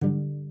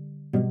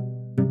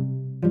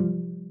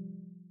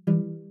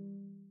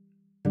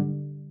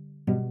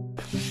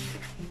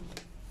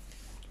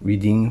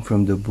Reading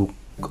from the book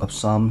of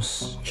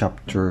Psalms,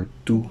 chapter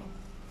 2,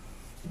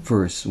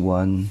 verse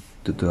 1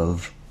 to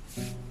 12.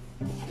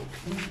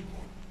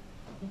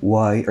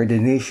 Why are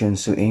the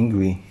nations so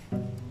angry?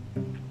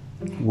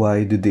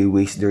 Why do they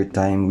waste their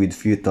time with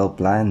futile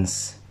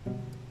plans?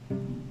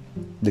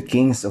 The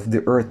kings of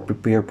the earth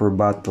prepare for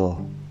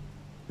battle.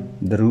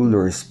 The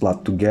rulers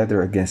plot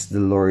together against the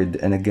Lord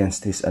and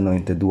against His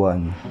anointed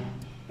one.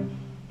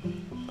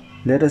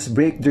 Let us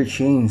break their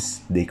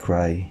chains, they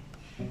cry,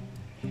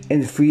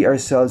 and free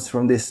ourselves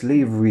from this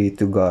slavery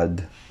to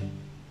God.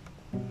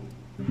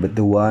 But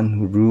the one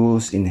who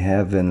rules in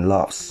heaven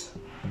laughs.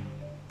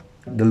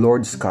 The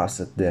Lord scoffs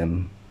at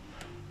them.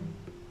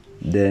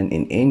 Then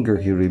in anger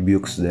He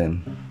rebukes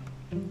them,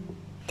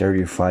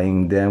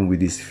 terrifying them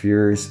with His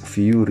fierce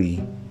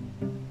fury.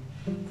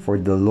 For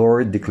the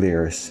Lord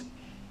declares,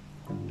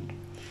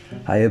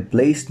 I have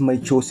placed my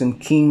chosen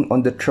king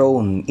on the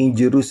throne in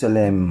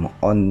Jerusalem,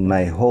 on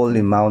my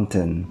holy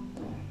mountain.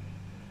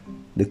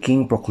 The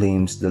king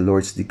proclaims the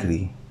Lord's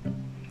decree.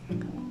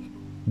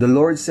 The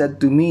Lord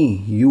said to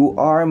me, You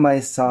are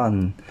my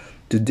son.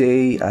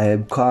 Today I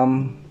have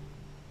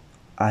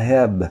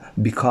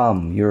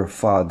become your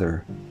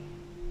father.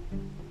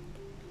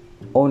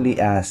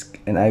 Only ask,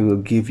 and I will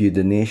give you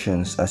the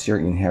nations as your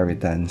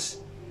inheritance,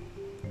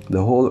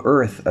 the whole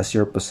earth as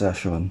your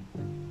possession.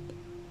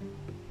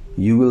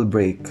 You will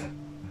break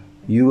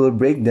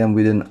them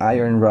with an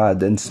iron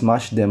rod and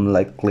smash them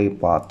like clay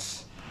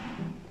pots.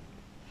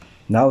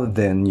 Now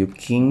then, you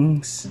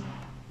kings,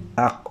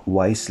 act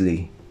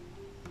wisely.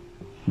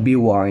 Be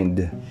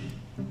warned,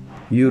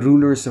 you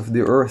rulers of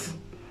the earth.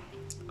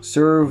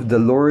 Serve the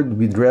Lord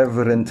with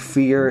reverent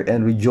fear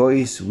and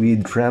rejoice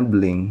with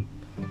trembling.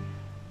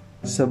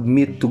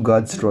 Submit to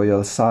God's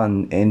royal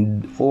Son,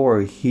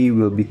 or He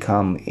will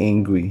become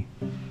angry,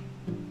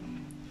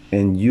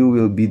 and you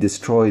will be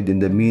destroyed in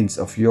the midst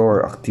of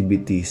your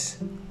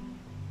activities.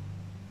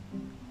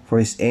 For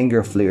His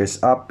anger flares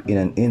up in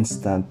an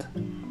instant.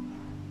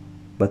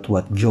 But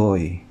what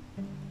joy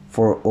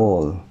for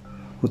all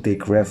who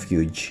take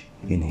refuge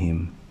in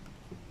Him.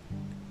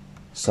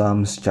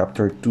 Psalms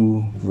chapter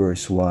 2,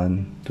 verse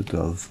 1 to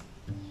 12.